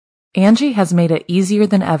Angie has made it easier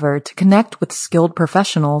than ever to connect with skilled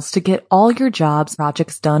professionals to get all your jobs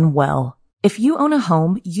projects done well. If you own a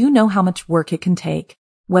home, you know how much work it can take,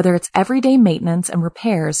 whether it's everyday maintenance and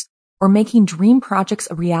repairs or making dream projects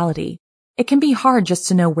a reality. It can be hard just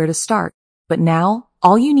to know where to start, but now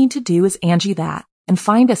all you need to do is Angie that and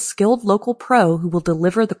find a skilled local pro who will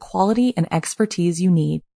deliver the quality and expertise you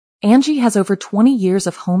need. Angie has over 20 years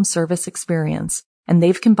of home service experience, and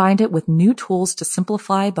they've combined it with new tools to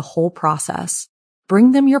simplify the whole process.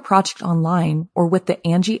 Bring them your project online or with the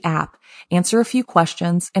Angie app, answer a few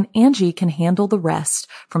questions, and Angie can handle the rest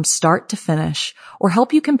from start to finish, or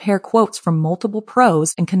help you compare quotes from multiple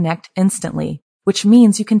pros and connect instantly, which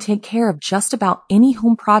means you can take care of just about any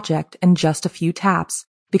home project in just a few taps.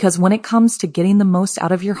 Because when it comes to getting the most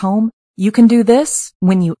out of your home, you can do this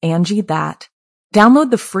when you Angie that.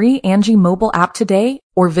 Download the free Angie mobile app today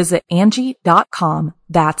or visit Angie.com.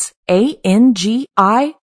 That's ANGI.com.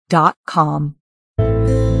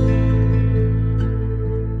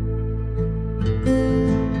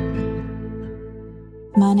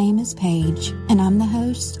 My name is Paige, and I'm the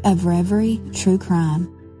host of Reverie True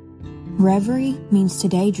Crime. Reverie means to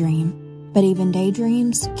daydream, but even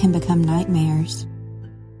daydreams can become nightmares.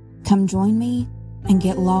 Come join me and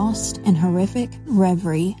get lost in horrific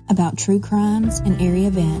reverie about true crimes and eerie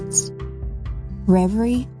events.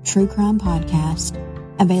 Reverie True Crime Podcast,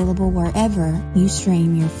 available wherever you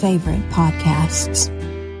stream your favorite podcasts.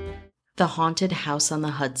 The Haunted House on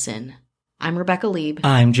the Hudson. I'm Rebecca Lieb.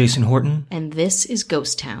 I'm Jason Horton. And this is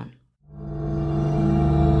Ghost Town.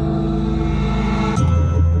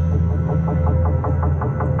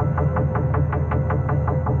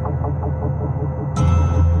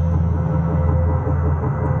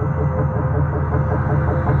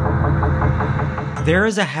 There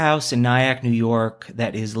is a house in Nyack, New York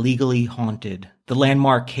that is legally haunted. The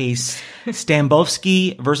landmark case,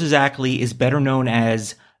 Stambovsky versus Ackley, is better known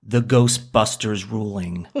as the Ghostbusters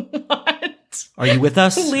ruling. What? Are you with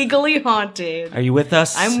us? Legally haunted. Are you with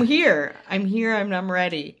us? I'm here. I'm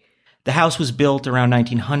ready. The house was built around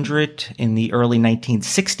 1900. In the early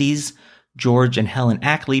 1960s, George and Helen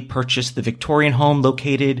Ackley purchased the Victorian home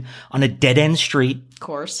located on a dead-end street. Of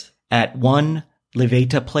course. At 1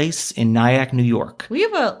 Levita Place in Nyack, New York. We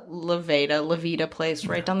have a Levita Place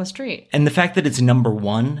right down the street. And the fact that it's number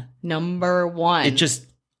one. It just,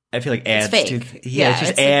 I feel like adds it's to,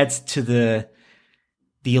 fake. Adds to the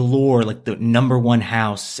allure, like the number one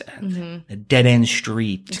house, a dead end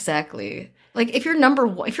street. Exactly. Like if your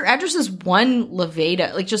address is 1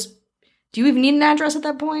 Levita, like just, do you even need an address at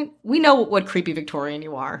that point? We know what creepy Victorian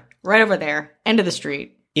you are. Right over there. End of the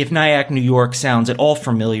street. If Nyack, New York sounds at all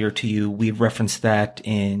familiar to you, we've referenced that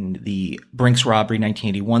in the Brinks robbery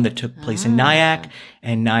 1981 that took place in Nyack.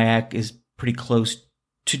 And Nyack is pretty close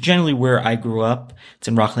to generally where I grew up. It's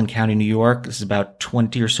in Rockland County, New York. This is about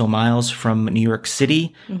 20 or so miles from New York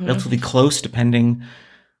City, relatively close depending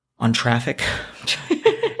on traffic.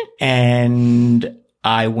 And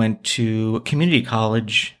I went to community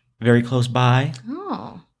college very close by.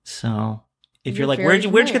 Oh. So if you're like, where'd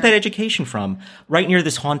you get that education from? Right near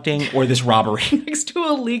this haunting or this robbery. Next to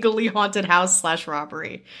a legally haunted house /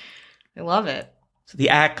 robbery. I love it. So the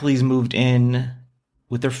Ackleys moved in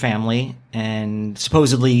with their family, and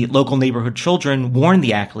supposedly local neighborhood children warned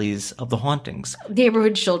the Ackleys of the hauntings.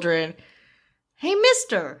 Neighborhood children. Hey,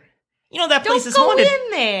 mister. You know, that place is haunted. Don't go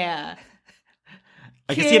in there.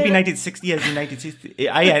 I guess it'd be 1960. Yeah, 1960.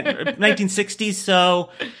 I had 1960s,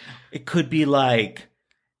 so it could be like,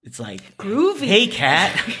 it's like groovy. Hey,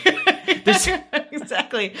 cat.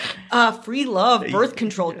 Exactly. Free love, birth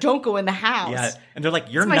control. Don't go in the house. Yeah, and they're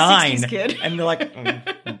like, "You're my 9," 60s kid. And they're like,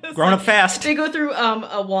 "Grown up fast." They go through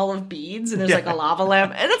a wall of beads, and there's like a lava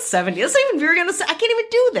lamp, and that's 70. That's not even very honest. I can't even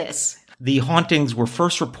do this. The hauntings were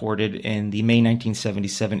first reported in the May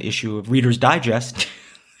 1977 issue of Reader's Digest.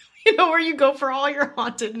 You know where you go for all your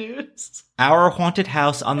haunted news. Our Haunted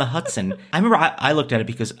House on the Hudson. I remember I looked at it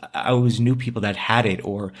because I always knew people that had it,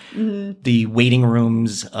 or the waiting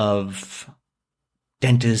rooms of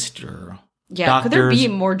dentists or doctors. Could there be a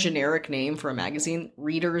more generic name for a magazine?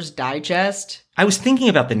 Reader's Digest? I was thinking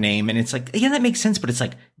about the name, and it's like, yeah, that makes sense, but it's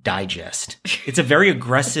like digest. It's a very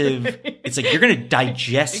aggressive, it's like, you're going to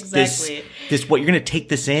digest this, what you're going to take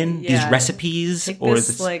this in, these recipes, take or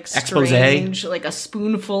this like expose. Strange, like a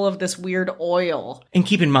spoonful of this weird oil. And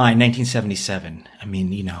keep in mind, 1977, I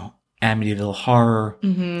mean, you know, Amityville Horror,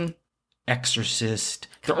 Exorcist,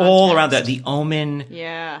 they're all around that. The Omen.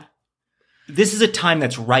 Yeah. This is a time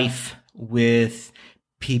that's rife with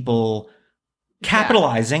people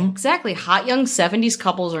capitalizing. Exactly. Hot young 70s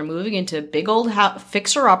couples are moving into big old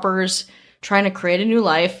fixer-uppers, trying to create a new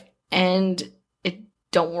life, and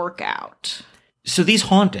don't work out. So these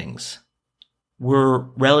hauntings were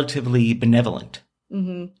relatively benevolent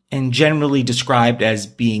and generally described as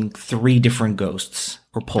being 3 different ghosts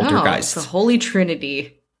or poltergeists. Oh, the Holy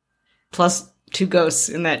Trinity plus 2 ghosts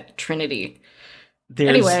in that Trinity.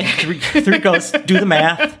 There's Anyway. three ghosts. Do the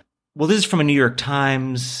math. Well, this is from a New York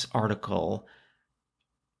Times article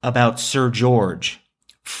about Sir George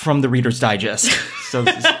from the Reader's Digest. So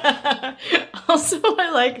this is, Also,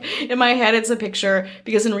 I like, in my head, it's a picture,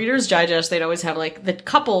 because in Reader's Digest, they'd always have, like, the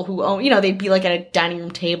couple who own, they'd be, like, at a dining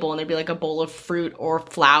room table, and there'd be, like, a bowl of fruit or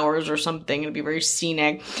flowers or something. It'd be very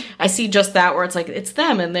scenic. I see just that, where it's, like, it's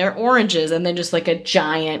them, and they're oranges, and then just, like, a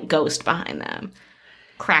giant ghost behind them.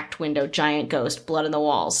 Cracked window, giant ghost, blood in the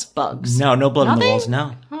walls, bugs. no blood on the Nothing? walls,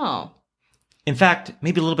 no. Oh. In fact,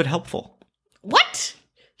 maybe a little bit helpful. What?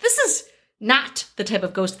 This is not the type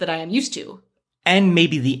of ghost that I am used to. And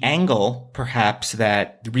maybe the angle, perhaps,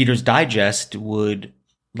 that the Reader's Digest would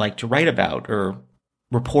like to write about or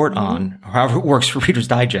report on, or however it works for Reader's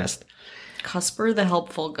Digest. Cusper the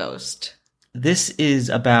Helpful Ghost. This is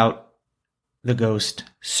about the ghost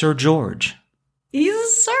Sir George. He's a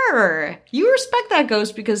sir. You respect that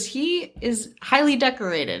ghost because he is highly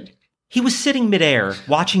decorated. He was sitting midair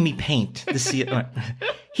watching me paint the ceiling.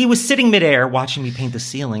 He was sitting midair watching me paint the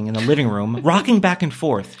ceiling in the living room, rocking back and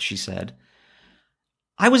forth, she said.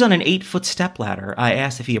 I was on an 8-foot stepladder. I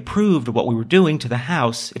asked if he approved of what we were doing to the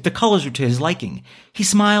house, if the colors were to his liking. He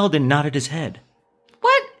smiled and nodded his head.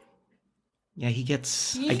 What? Yeah, he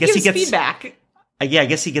gets... He gives feedback. I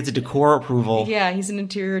guess he gets a decor approval. Yeah, he's an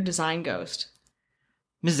interior design ghost.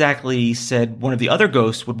 Ms. Zackley said one of the other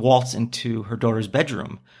ghosts would waltz into her daughter's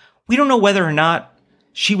bedroom. We don't know whether or not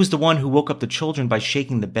she was the one who woke up the children by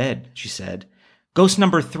shaking the bed, she said. Ghost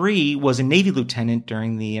number 3 was a Navy lieutenant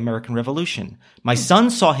during the American Revolution. My son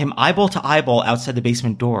saw him eyeball to eyeball outside the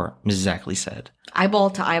basement door, Mrs. Zackley said. Eyeball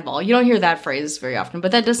to eyeball. You don't hear that phrase very often,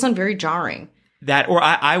 but that does sound very jarring. That, or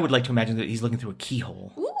I would like to imagine that he's looking through a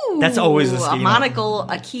keyhole. Ooh, that's always a monocle,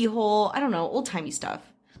 a keyhole. I don't know, old-timey stuff.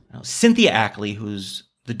 Now, Cynthia Ackley, who's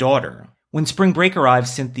the daughter. When spring break arrived,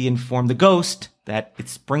 Cynthia informed the ghost that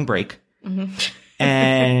it's spring break.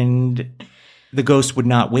 And the ghost would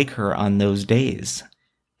not wake her on those days.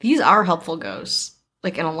 These are helpful ghosts.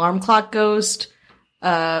 Like an alarm clock ghost,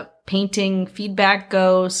 painting feedback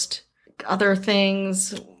ghost, other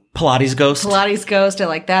things. Pilates ghost. Pilates ghost. I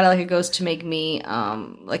like that. I like a ghost to make me,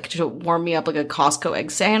 like to warm me up like a Costco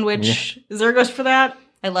egg sandwich. Yeah. Is there a ghost for that?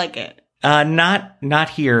 I like it. Not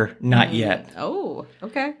here, not yet. Oh,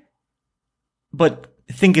 okay. But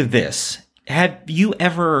think of this. Have you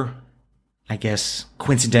ever, I guess,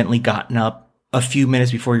 coincidentally gotten up a few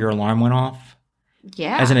minutes before your alarm went off?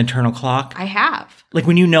 Yeah. As an internal clock? I have. Like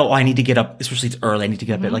when you know, I need to get up, especially it's early, I need to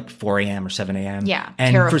get up at like 4 a.m. or 7 a.m. Yeah,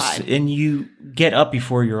 and terrified. And you get up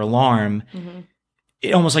before your alarm,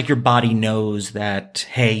 it almost like your body knows that,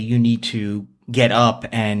 hey, you need to get up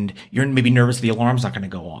and you're maybe nervous the alarm's not going to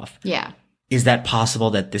go off. Yeah. Is that possible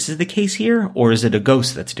that this is the case here? Or is it a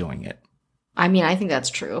ghost that's doing it? I mean, I think that's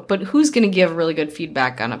true. But who's going to give really good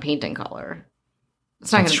feedback on a painting color?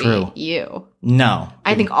 It's not going to be you. No.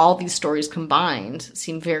 I think all these stories combined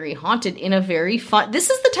seem very haunted in a very fun... This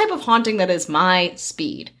is the type of haunting that is my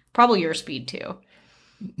speed. Probably your speed, too.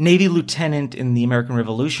 Navy lieutenant in the American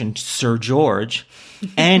Revolution, Sir George,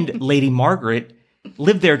 and Lady Margaret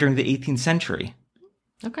lived there during the 18th century.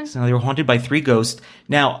 Okay. So they were haunted by 3 ghosts.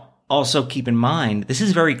 Now, also keep in mind, this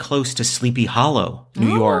is very close to Sleepy Hollow,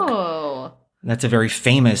 New York. Oh. That's a very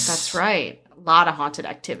famous... That's right. A lot of haunted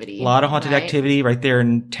activity. A lot of haunted activity right there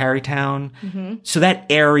in Tarrytown. So that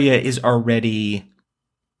area is already...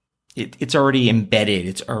 It's already embedded.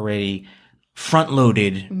 It's already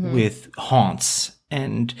front-loaded with haunts.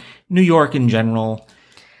 And New York in general...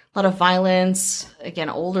 A lot of violence, again,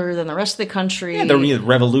 older than the rest of the country. Yeah, the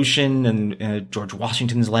Revolution and George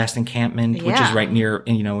Washington's last encampment, which is right near,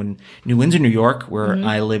 in New Windsor, New York, where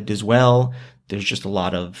I lived as well. There's just a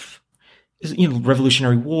lot of,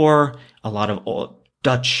 Revolutionary War, a lot of old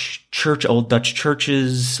Dutch churches,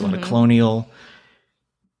 a lot of colonial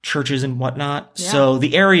churches and whatnot. Yeah. So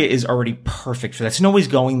the area is already perfect for that. So nobody's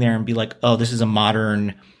going there and be like, oh, this is a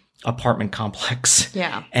modern apartment complex.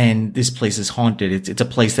 Yeah. And this place is haunted. It's a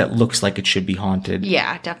place that looks like it should be haunted.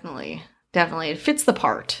 Yeah, definitely. Definitely. It fits the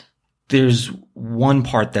part. There's one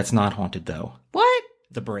part that's not haunted, though. What?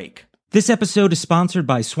 The break. This episode is sponsored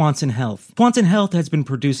by Swanson Health. Swanson Health has been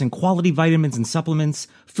producing quality vitamins and supplements,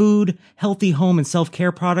 food, healthy home and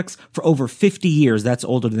self-care products for over 50 years. That's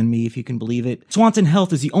older than me, if you can believe it. Swanson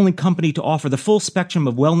Health is the only company to offer the full spectrum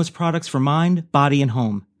of wellness products for mind, body, and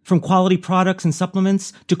home. From quality products and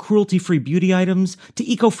supplements to cruelty-free beauty items to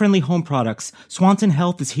eco-friendly home products, Swanson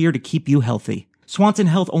Health is here to keep you healthy. Swanson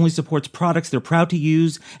Health only supports products they're proud to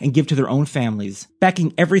use and give to their own families,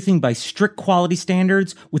 backing everything by strict quality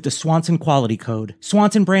standards with the Swanson Quality Code.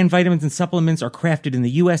 Swanson brand vitamins and supplements are crafted in the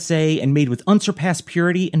USA and made with unsurpassed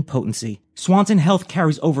purity and potency. Swanson Health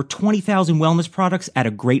carries over 20,000 wellness products at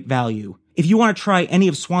a great value. If you want to try any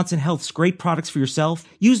of Swanson Health's great products for yourself,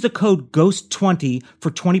 use the code GHOST20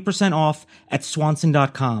 for 20% off at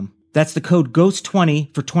swanson.com. That's the code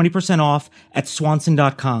GHOST20 for 20% off at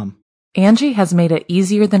swanson.com. Angie has made it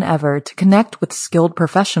easier than ever to connect with skilled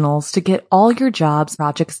professionals to get all your jobs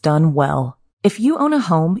projects done well. If you own a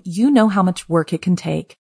home, you know how much work it can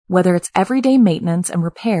take, whether it's everyday maintenance and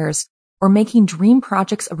repairs or making dream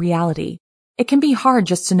projects a reality. It can be hard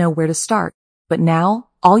just to know where to start, but now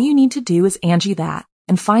all you need to do is Angie that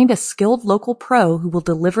and find a skilled local pro who will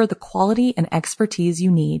deliver the quality and expertise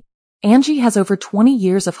you need. Angie has over 20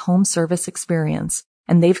 years of home service experience,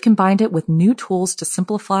 and they've combined it with new tools to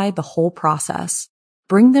simplify the whole process.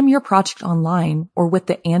 Bring them your project online or with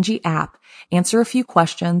the Angie app, answer a few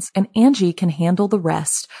questions, and Angie can handle the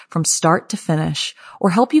rest from start to finish or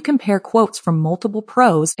help you compare quotes from multiple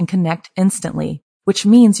pros and connect instantly, which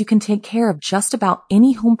means you can take care of just about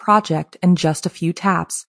any home project in just a few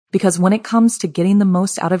taps. Because when it comes to getting the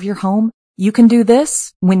most out of your home, you can do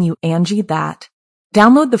this when you Angie that.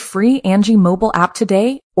 Download the free Angie mobile app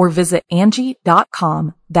today or visit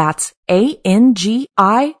Angie.com. That's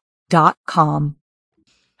ANGI.com.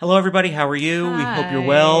 Hello, everybody. How are you? Hi. We hope you're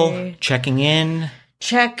well. Checking in.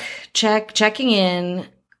 Checking in.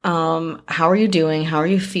 How are you doing? How are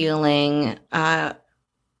you feeling? 4th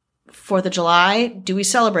of July, do we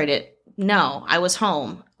celebrate it? No, I was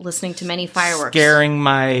home listening to many fireworks. Scaring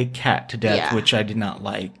my cat to death, Yeah. which I did not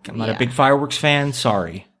like. I'm not Yeah. a big fireworks fan.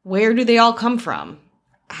 Sorry. Where do they all come from?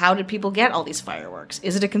 How did people get all these fireworks?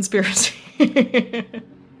 Is it a conspiracy?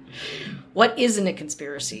 What isn't a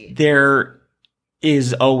conspiracy? There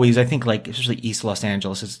is always, I think, like, especially East Los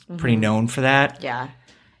Angeles is pretty known for that. Yeah.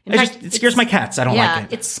 It scares my cats. I don't like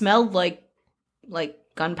it. It smelled like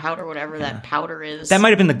gunpowder, whatever that powder is. That might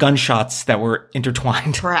have been the gunshots that were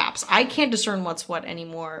intertwined. Perhaps. I can't discern what's what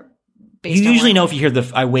anymore. You usually know if you hear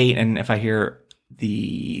I wait, and if I hear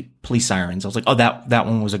the police sirens, I was like, oh, that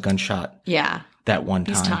one was a gunshot. Yeah. That one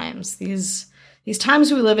time. These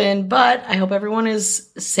times we live in, but I hope everyone is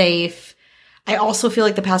safe. I also feel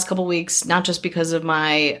like the past couple weeks, not just because of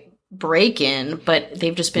my break-in, but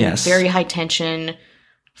they've just been very high tension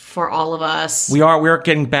for all of us. We're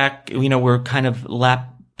getting back, we're kind of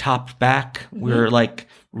laptopped back. Mm-hmm. We're like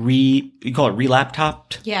you call it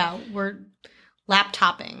re-laptopped? Yeah, we're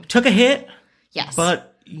laptopping. Took a hit. Yes.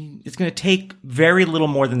 But it's going to take very little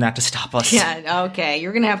more than that to stop us. Yeah, okay.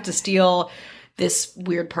 You're going to have to steal this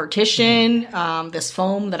weird partition, this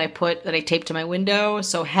foam that I taped to my window.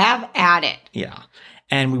 So have at it. Yeah.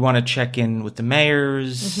 And we want to check in with the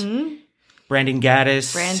mayors. Mm-hmm. Brandon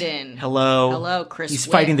Gaddis. Brandon. Hello, Chris He's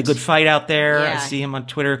Witt. fighting the good fight out there. Yeah. I see him on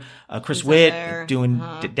Twitter. Chris He's Witt out there. doing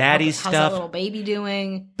daddy How's stuff. that little baby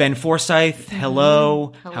doing? Ben Forsyth.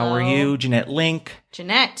 Hello. Hello. How are you? Jeanette Link.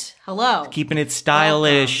 Jeanette, hello. Keeping it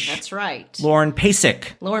stylish. Welcome. That's right. Lauren Pasek.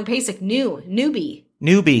 Lauren Pasek, newbie.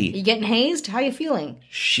 Newbie. You getting hazed? How you feeling?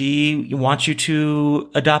 She wants you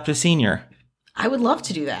to adopt a senior. I would love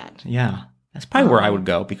to do that. Yeah. That's probably where I would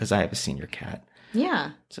go because I have a senior cat.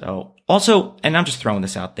 Yeah. So also, and I'm just throwing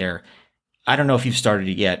this out there. I don't know if you've started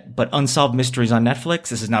it yet, but Unsolved Mysteries on Netflix.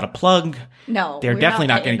 This is not a plug. No. They're definitely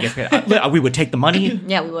not going to get paid. We would take the money.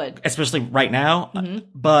 Yeah, we would. Especially right now. Mm-hmm.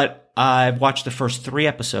 But I've watched the first 3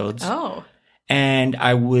 episodes. Oh. And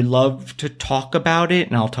I would love to talk about it.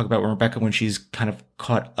 And I'll talk about it with Rebecca when she's kind of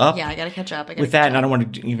caught up. Yeah, I got to catch up. With that, and I don't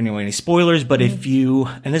want to even do any spoilers, but if you,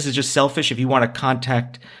 and this is just selfish, if you want to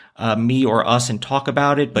contact me or us and talk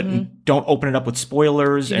about it, but don't open it up with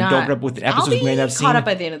spoilers don't open it up with episodes you may not have seen. I'll be caught up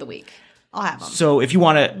by the end of the week. I'll have them. So if you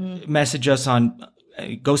want to message us on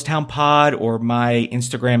Ghost Town Pod, or my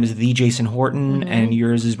Instagram is the Jason Horton and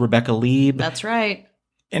yours is Rebecca Lieb. That's right.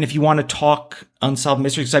 And if you want to talk Unsolved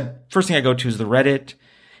Mysteries, first thing I go to is the Reddit.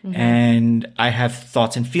 And I have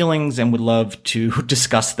thoughts and feelings and would love to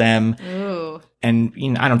discuss them. Ooh. And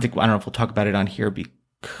I don't know if we'll talk about it on here.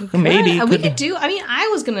 Maybe we could do. I mean, I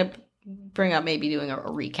was gonna bring up maybe doing a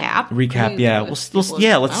recap. Yeah.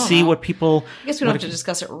 Let's see what people. I guess we don't have to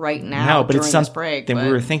discuss it right now. No, but it's this something break, that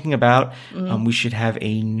we were thinking about. We should have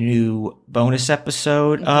a new bonus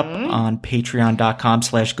episode up on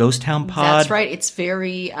patreon.com/ghosttownpod. That's right. It's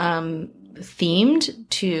very themed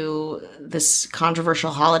to this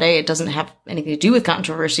controversial holiday. It doesn't have anything to do with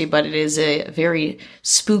controversy, but it is a very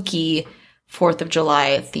spooky 4th of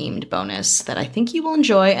July themed bonus that I think you will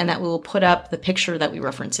enjoy, and that we will put up the picture that we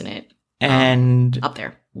reference in it And up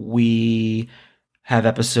there. we have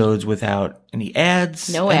episodes without any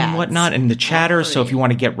ads No and ads. whatnot, and the chatter. So Free. if you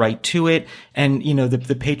want to get right to it, and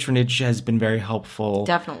the patronage has been very helpful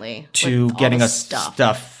Definitely. to With all getting the us stuff,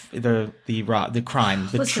 the crime,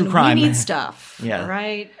 the Listen, true crime. we need stuff. Yeah.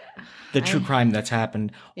 Right? The true crime that's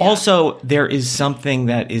happened. Yeah. Also, there is something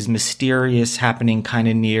that is mysterious happening kind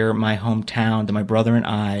of near my hometown that my brother and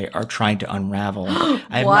I are trying to unravel. I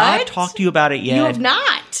have not What? talked to you about it yet. You have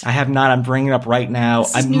not. I have not. I'm bringing it up right now.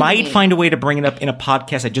 This I is new to might me. find a way to bring it up in a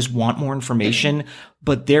podcast. I just want more information.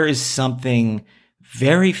 But there is something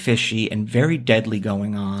very fishy and very deadly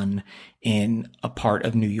going on in a part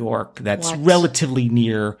of New York that's What? relatively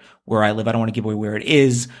near where I live. I don't want to give away where it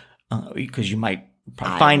is because you might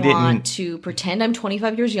probably find I it. want to pretend I'm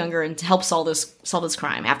 25 years younger and to help solve this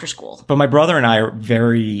crime after school. But my brother and I are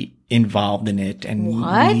very involved in it, and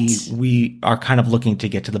What? we are kind of looking to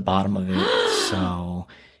get to the bottom of it. So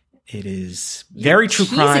it is very true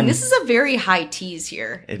Teasing. crime. This is a very high tease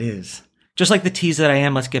here. It is. Just like the tease that I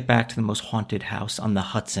am, let's get back to the most haunted house on the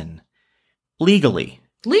Hudson. Legally.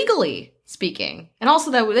 Legally speaking. And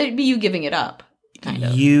also that'd be you giving it up. Kind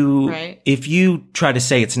of. If you try to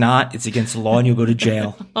say it's not, it's against the law and you'll go to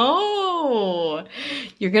jail. Oh,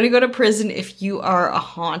 you're going to go to prison if you are a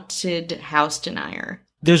haunted house denier.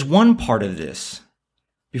 There's one part of this,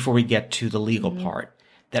 before we get to the legal Mm-hmm. part,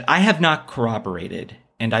 that I have not corroborated,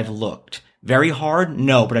 and I've looked. Very hard?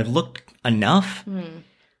 No, but I've looked enough.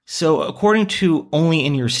 So according to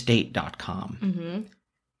onlyinyourstate.com, Mm-hmm.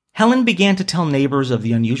 Helen began to tell neighbors of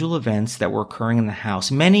the unusual events that were occurring in the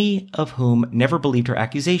house, many of whom never believed her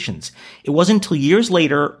accusations. It wasn't until years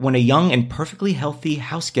later, when a young and perfectly healthy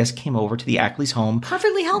house guest came over to the Ackleys' home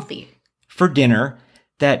Perfectly healthy. for dinner,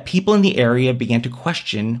 that people in the area began to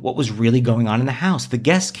question what was really going on in the house. The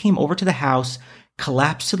guest came over to the house,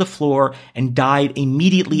 collapsed to the floor, and died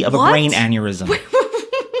immediately of a What? brain aneurysm.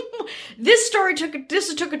 This story took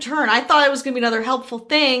a turn. I thought it was going to be another helpful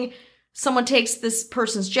thing. Someone takes this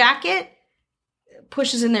person's jacket,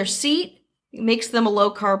 pushes in their seat, makes them a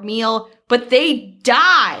low-carb meal, but they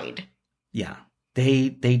died. Yeah. They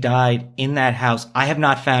died in that house. I have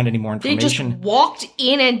not found any more They just information. walked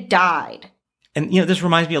in and died. And, this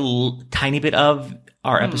reminds me a tiny bit of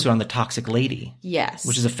our episode on the Toxic Lady, Yes.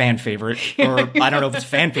 which is a fan favorite. Or I don't know if it's a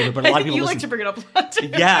fan favorite, but a lot of people you listen. like to bring it up a lot. Too.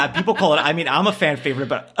 Yeah, people call it. I mean, I'm a fan favorite,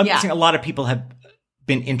 but I'm Yeah. saying a lot of people have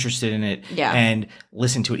been interested in it Yeah. and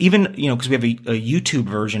listen to it. Even, because we have a YouTube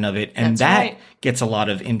version of it, and That's that right. gets a lot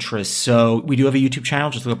of interest. So we do have a YouTube channel.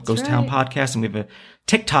 Just look up Ghost Town right. Podcast, and we have a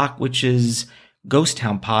TikTok, which is Ghost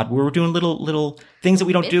Town Pod, where we're doing little things that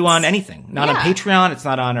we don't do Bits. on anything. Not on Yeah. Patreon. It's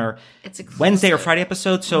not on our It's exclusive. Wednesday or Friday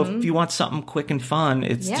episodes. So if you want something quick and fun,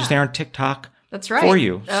 it's Yeah. just there on TikTok. That's right. For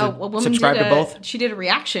you. A woman Subscribe did to both. She did a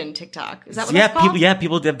reaction TikTok. Is that what Yeah, that's called?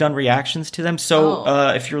 people have done reactions to them. So Oh.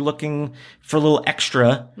 if you're looking for a little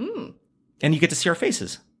extra, and you get to see our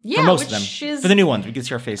faces. Yeah, for most of which them. is For the new ones, we get to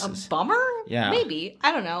see our A faces. bummer? Yeah. Maybe.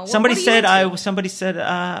 I don't know. Somebody what are you said into?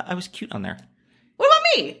 I was cute on there. What about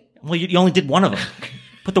me? Well, you only did one of them.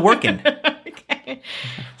 Put the work in. Okay.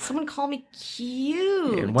 Someone call me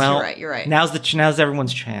cute. Well, You're right. Now's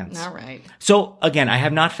everyone's chance. All right. So again, I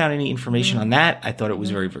have not found any information on that. I thought it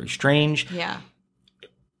was very, very strange. Yeah.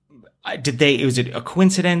 Was it a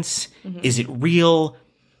coincidence? Is it real?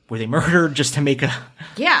 Were they murdered just to make a?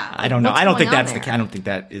 Yeah. I don't know. What's I don't think going on that's there? I don't think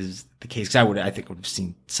that is the case. Because I think would have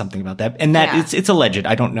seen something about that. And that Yeah. it's alleged.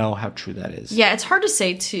 I don't know how true that is. Yeah, it's hard to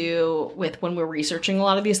say too with when we're researching a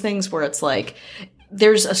lot of these things where it's like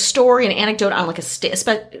there's a story, an anecdote on like a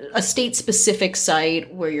state specific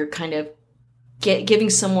site where you're kind of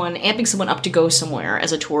amping someone up to go somewhere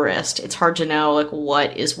as a tourist. It's hard to know like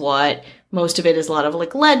what is what. Most of it is a lot of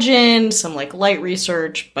like legend, some like light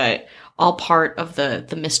research, but all part of the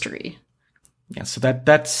mystery. Yeah. So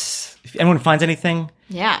that's if anyone finds anything,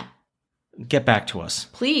 Yeah. get back to us.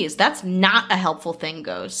 Please, that's not a helpful thing,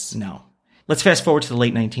 ghosts. No. Let's fast forward to the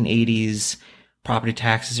late 1980s. Property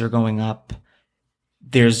taxes are going up.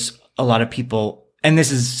 There's a lot of people, and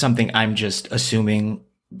this is something I'm just assuming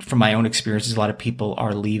from my own experiences, a lot of people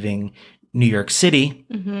are leaving New York City.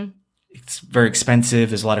 Mm-hmm. It's very expensive.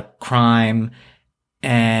 There's a lot of crime,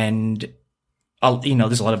 and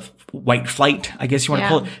there's a lot of white flight, I guess you want to Yeah.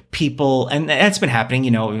 call it. People, and that's been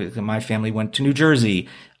happening. My family went to New Jersey.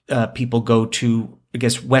 People go to, I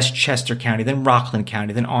guess, Westchester County, then Rockland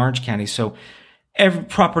County, then Orange County. So every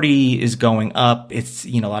property is going up. It's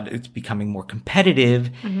it's becoming more competitive,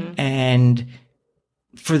 and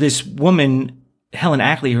for this woman, Helen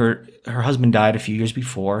Ackley, her husband died a few years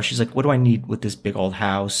before. She's like, what do I need with this big old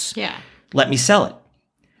house? Yeah. let me sell it.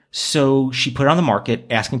 So she put it on the market,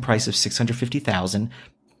 asking price of $650,000,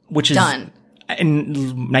 which is Done. In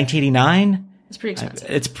 1989. It's pretty expensive.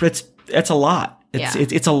 It's a lot. Yeah.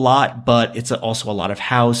 It's a lot, but it's also a lot of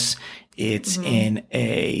house. It's Mm-hmm. in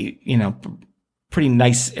a, pretty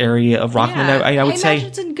nice area of Rockland. I would say imagine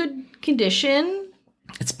it's in good condition.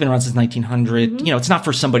 it's been around since 1900. Mm-hmm. It's not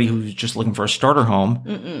for somebody who's just looking for a starter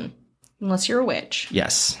home. Unless you're a witch.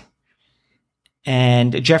 Yes.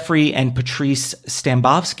 And Jeffrey and Patrice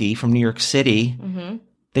Stambovsky from New York City,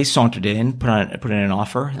 they sauntered in, put in an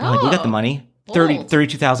offer. They're like, we got the money,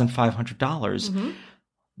 $32,500.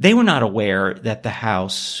 They were not aware that the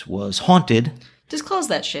house was haunted, Disclose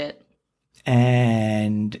that shit.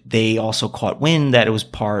 and they also caught wind that it was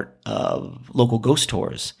part of local ghost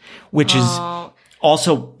tours, which is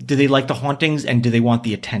also, do they like the hauntings and do they want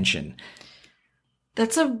the attention?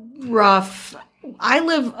 That's a rough. I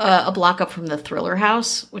live a block up from the Thriller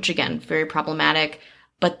House, which again, very problematic.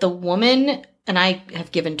 But the woman, and I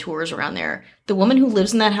have given tours around there, the woman who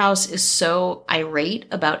lives in that house is so irate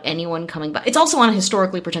about anyone coming by. It's also on a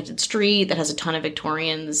historically protected street that has a ton of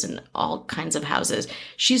Victorians and all kinds of houses.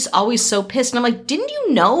 She's always so pissed. And I'm like, didn't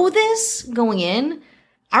you know this going in?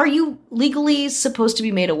 Are you legally supposed to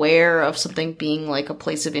be made aware of something being like a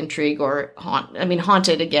place of intrigue or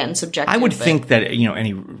haunted again, subjective? I would but- think that,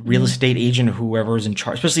 any real estate agent or whoever is in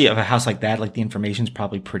charge, especially of a house like that, like the information's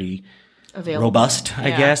probably pretty available. robust, I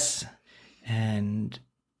Yeah. guess. And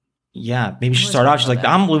yeah, maybe she started out, she's like,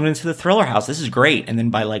 I'm moving into the Thriller house. This is great. And then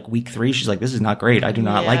by like week 3, she's like, this is not great. I do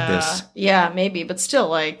not like this. Yeah, maybe, but still,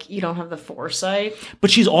 like, you don't have the foresight. But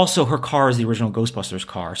she's also, her car is the original Ghostbusters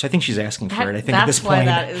car. So I think she's asking for it. I think at this That's why point.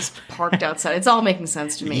 that is parked outside. It's all making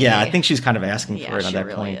sense to me. Yeah, I think she's kind of asking yeah, for it at she that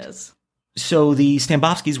really point. is. So the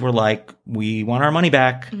Stambovskys were like, we want our money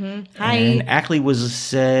back. Hi. And Ackley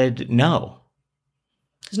said no.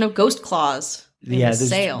 There's no ghost clause in the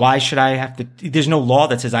sale. Why should I have to? There's no law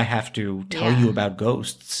that says I have to tell Yeah. you about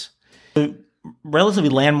ghosts. The relatively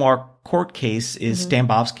landmark court case is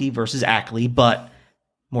Stambovsky versus Ackley, but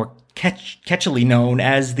more catchily known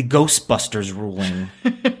as the Ghostbusters ruling.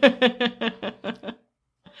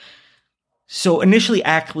 So initially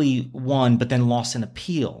Ackley won, but then lost an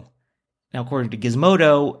appeal. Now, according to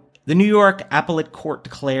Gizmodo, the New York Appellate Court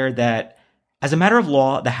declared that as a matter of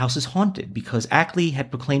law, the house is haunted because Ackley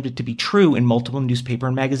had proclaimed it to be true in multiple newspaper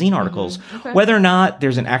and magazine articles. Okay. Whether or not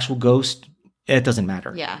there's an actual ghost, it doesn't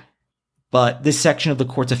matter. Yeah. But this section of the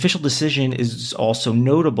court's official decision is also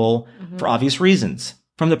notable for obvious reasons.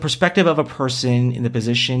 From the perspective of a person in the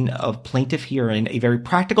position of plaintiff herein, a very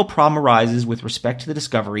practical problem arises with respect to the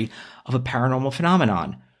discovery of a paranormal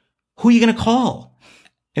phenomenon. Who are you going to call?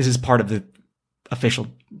 This is part of the official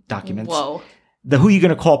documents. Whoa. The who you going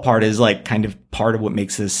to call part is like kind of part of what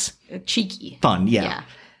makes this Cheeky. fun. Yeah. Yeah.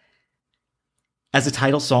 As the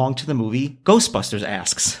title song to the movie Ghostbusters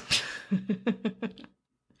asks.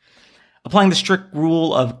 Applying the strict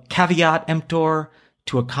rule of caveat emptor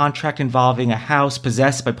to a contract involving a house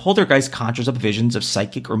possessed by poltergeist conjures up visions of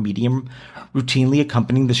psychic or medium routinely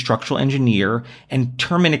accompanying the structural engineer and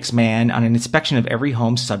Terminix man on an inspection of every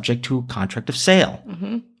home subject to a contract of sale.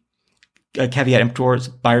 Caveat emptor is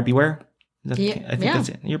buyer beware. I think that's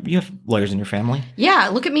it. You have lawyers in your family. Yeah,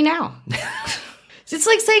 look at me now. It's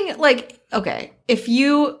like saying, like, okay, if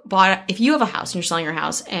you have a house and you're selling your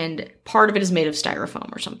house and part of it is made of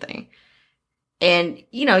styrofoam or something, and,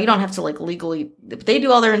 you don't have to, like, legally, they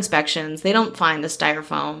do all their inspections, they don't find the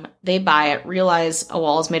styrofoam, they buy it, realize a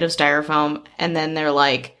wall is made of styrofoam, and then they're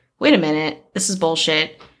like, wait a minute, this is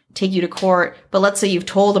bullshit, take you to court, but let's say you've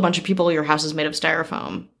told a bunch of people your house is made of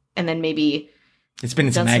styrofoam, and then maybe It's been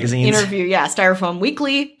in some done magazines. interview, yeah, Styrofoam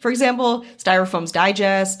Weekly, for example, Styrofoam's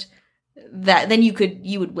Digest. That then you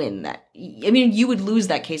would win that. I mean, you would lose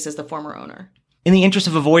that case as the former owner. In the interest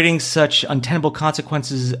of avoiding such untenable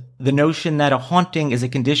consequences, the notion that a haunting is a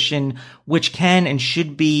condition which can and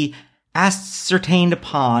should be ascertained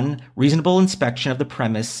upon reasonable inspection of the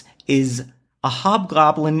premise is a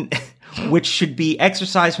hobgoblin which should be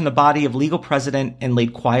exorcised from the body of legal precedent and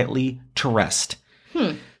laid quietly to rest.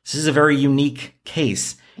 This is a very unique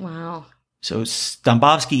case. Wow. So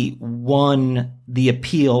Stambovsky won the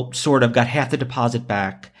appeal, sort of got half the deposit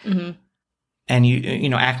back.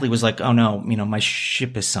 And Ackley was like, oh no, my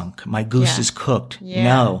ship is sunk. My goose is cooked. Yeah.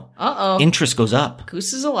 No. Uh-oh. Interest goes up.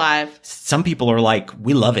 Goose is alive. Some people are like,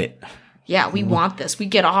 we love it. Yeah, we want this. We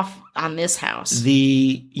get off on this house.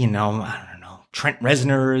 The, I don't know, Trent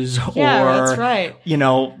Reznor's Yeah, or, that's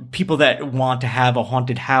right. people that want to have a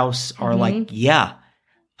haunted house are like, yeah,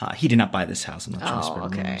 He did not buy this house. I'm not trying to spread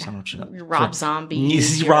okay. rumors. I'm not sure. Rob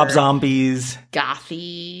Zombies. Rob Zombies.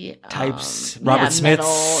 Gothy. Types. Robert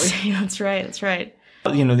Smiths. Yeah, that's right.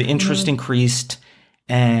 You know, the interest increased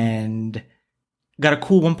and got a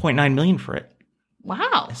cool $1.9 million for it.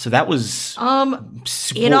 Wow. So that was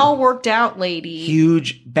it all worked out, lady.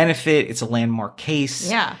 Huge benefit. It's a landmark case.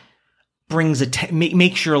 Yeah. Brings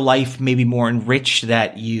makes your life maybe more enriched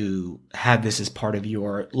that you have this as part of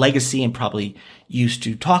your legacy and probably used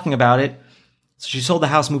to talking about it. So she sold the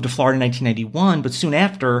house, moved to Florida in 1991, but soon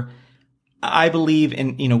after, I believe,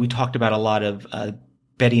 and you know, we talked about a lot of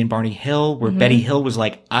Betty and Barney Hill, where Betty Hill was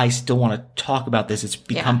like, I still want to talk about this. It's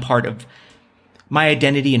become part of my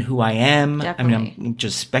identity and who I am. Definitely. I mean, I'm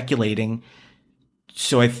just speculating.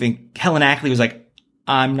 So I think Helen Ackley was like,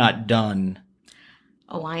 I'm not done.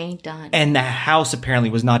 Oh, I ain't done. And the house apparently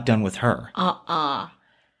was not done with her. So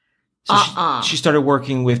she started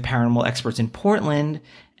working with paranormal experts in Portland,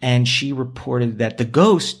 and she reported that the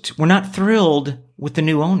ghosts were not thrilled with the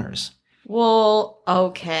new owners. Well,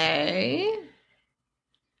 okay.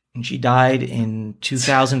 And she died in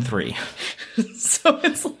 2003. So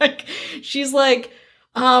it's like, she's like,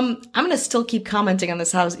 I'm going to still keep commenting on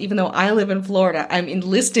this house, even though I live in Florida. I'm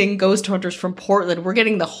enlisting ghost hunters from Portland. We're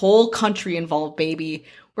getting the whole country involved, baby.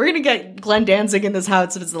 We're going to get Glenn Danzig in this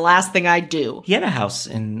house if it's the last thing I do. He had a house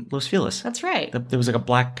in Los Feliz. That's right. There was like a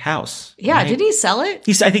black house. Yeah. Right? Did he sell it?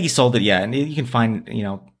 I think he sold it, yeah. And you can find, you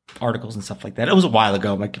know, articles and stuff like that. It was a while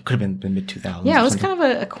ago. Like it could have been mid-2000s. Yeah, it was kind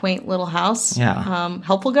of a quaint little house. Yeah.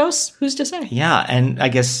 Helpful ghosts? Who's to say? Yeah. And I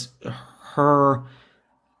guess her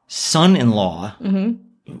son-in-law,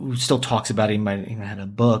 who still talks about it, he might even had a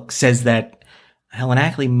book, says that Helen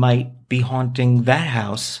Ackley might be haunting that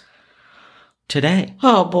house today.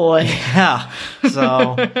 Oh boy. Yeah.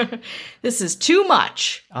 So this is too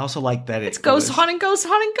much. I also like that it's ghost haunting ghosts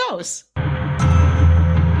haunting ghosts.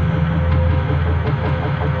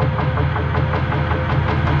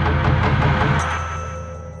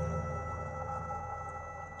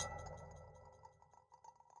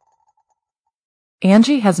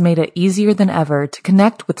 Angie has made it easier than ever to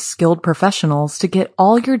connect with skilled professionals to get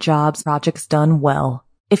all your jobs projects done well.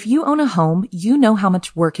 If you own a home, you know how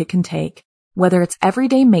much work it can take, whether it's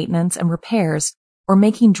everyday maintenance and repairs or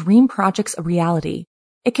making dream projects a reality.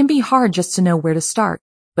 It can be hard just to know where to start,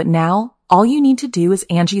 but now all you need to do is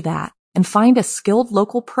Angie that and find a skilled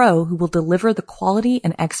local pro who will deliver the quality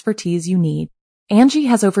and expertise you need. Angie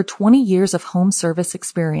has over 20 years of home service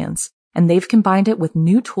experience, and they've combined it with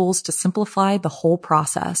new tools to simplify the whole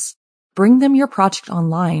process. Bring them your project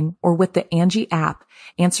online or with the Angie app,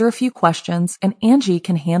 answer a few questions, and Angie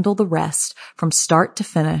can handle the rest from start to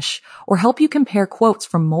finish or help you compare quotes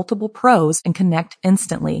from multiple pros and connect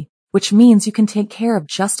instantly, which means you can take care of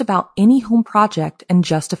just about any home project in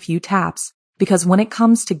just a few taps. Because when it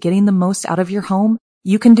comes to getting the most out of your home,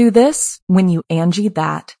 you can do this when you Angie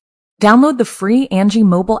that. Download the free Angie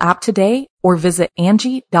mobile app today or visit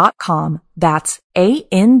Angie.com. That's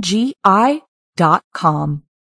ANGI.com.